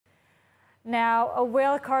Now, a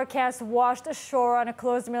whale carcass washed ashore on a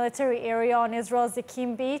closed military area on Israel's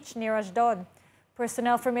Zikim beach near Ashdod.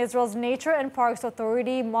 Personnel from Israel's Nature and Parks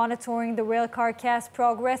Authority monitoring the whale carcass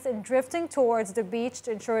progress in drifting towards the beach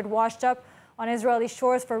to ensure it washed up on Israeli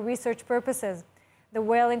shores for research purposes. The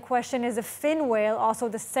whale in question is a fin whale, also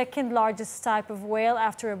the second largest type of whale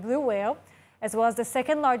after a blue whale, as well as the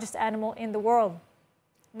second largest animal in the world.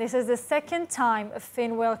 This is the second time a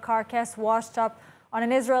fin whale carcass washed up on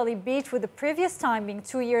an Israeli beach, with the previous time being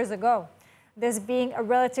 2 years ago. This being a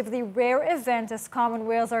relatively rare event, as common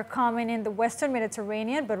whales are common in the Western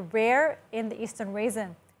Mediterranean but rare in the Eastern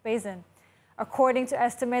Basin. According to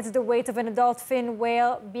estimates, the weight of an adult fin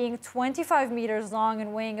whale being 25 meters long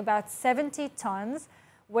and weighing about 70 tons,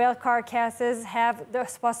 whale carcasses have the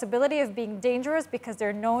possibility of being dangerous because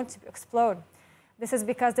they're known to explode. This is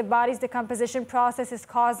because the body's decomposition process is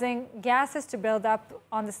causing gases to build up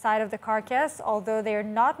on the side of the carcass, although they are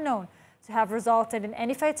not known to have resulted in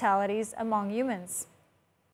any fatalities among humans.